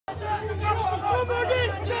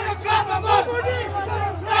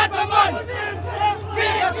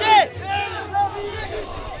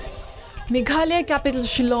Meghalaya capital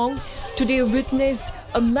Shillong today witnessed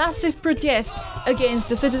a massive protest against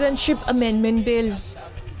the Citizenship Amendment Bill.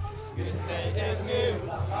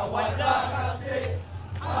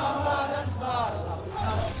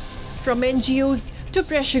 From NGOs to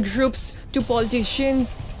pressure groups to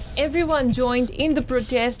politicians, everyone joined in the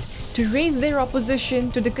protest to raise their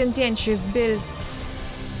opposition to the contentious bill.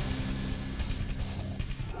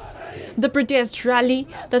 The protest rally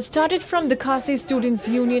that started from the Khasi Students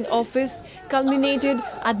Union office culminated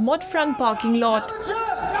at Mothpran parking lot.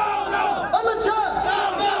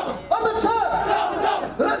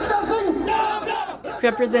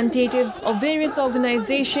 Representatives of various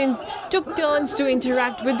organizations took turns to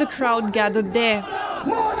interact with the crowd gathered there.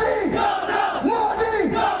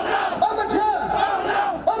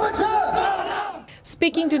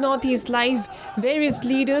 Speaking to Northeast Live, various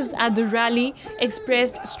leaders at the rally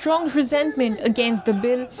expressed strong resentment against the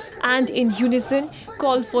bill and in unison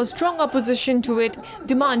called for strong opposition to it,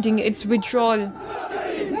 demanding its withdrawal.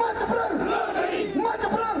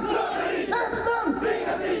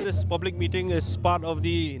 This public meeting is part of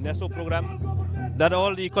the NESO program that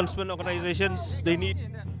all the concerned organizations, they need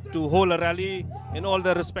to hold a rally in all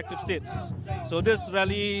their respective states. So this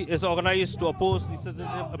rally is organized to oppose the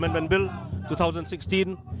Citizenship Amendment Bill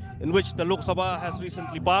 2016, in which the Lok Sabha has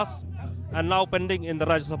recently passed and now pending in the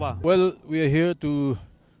Rajya Sabha. Well, we are here to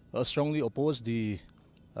strongly oppose the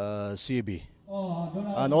CAB,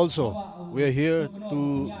 and also we are here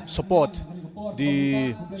to support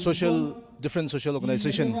the different social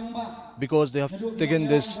organization because they have taken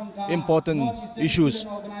these important issues.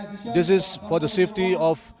 This is for the safety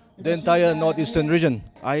of the entire northeastern region.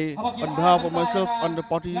 I, on behalf of myself and the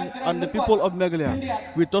party and the people of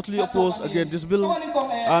Meghalaya, we totally oppose against this bill,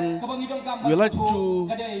 and we like to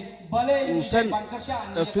send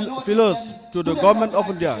feelers to the government of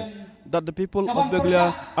India that the people of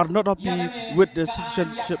Meghalaya are not happy with the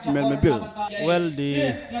Citizenship Amendment Bill. Well,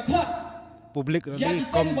 the public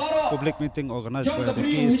meeting organized by the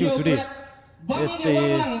KSU today is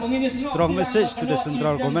a strong message to the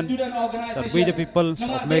central government that we, the people of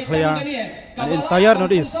Meghalaya and entire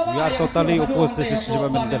Northeast, we are totally opposed to the Citizenship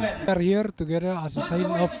Amendment Bill. We are here together as a sign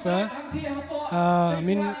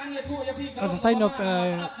of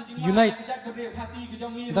unite,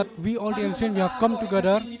 that we all the ancient, we have come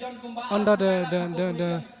together under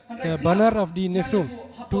the banner of the NESO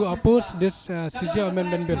to oppose this Citizenship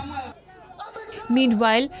Amendment Bill.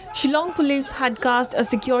 Meanwhile, Shillong police had cast a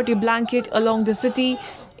security blanket along the city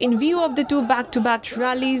in view of the two back-to-back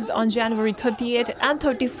rallies on January 30th and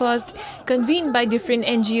 31st convened by different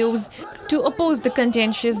NGOs to oppose the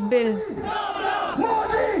contentious bill.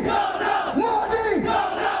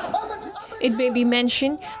 It may be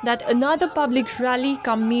mentioned that another public rally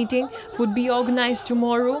cum meeting would be organized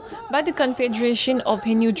tomorrow by the Confederation of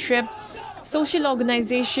Hindu Trib, social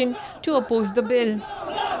organization, to oppose the bill.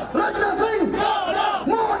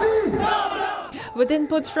 With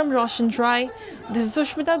inputs from Roshan Rai, this is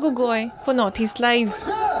Sushmita Gogoi for Northeast Live.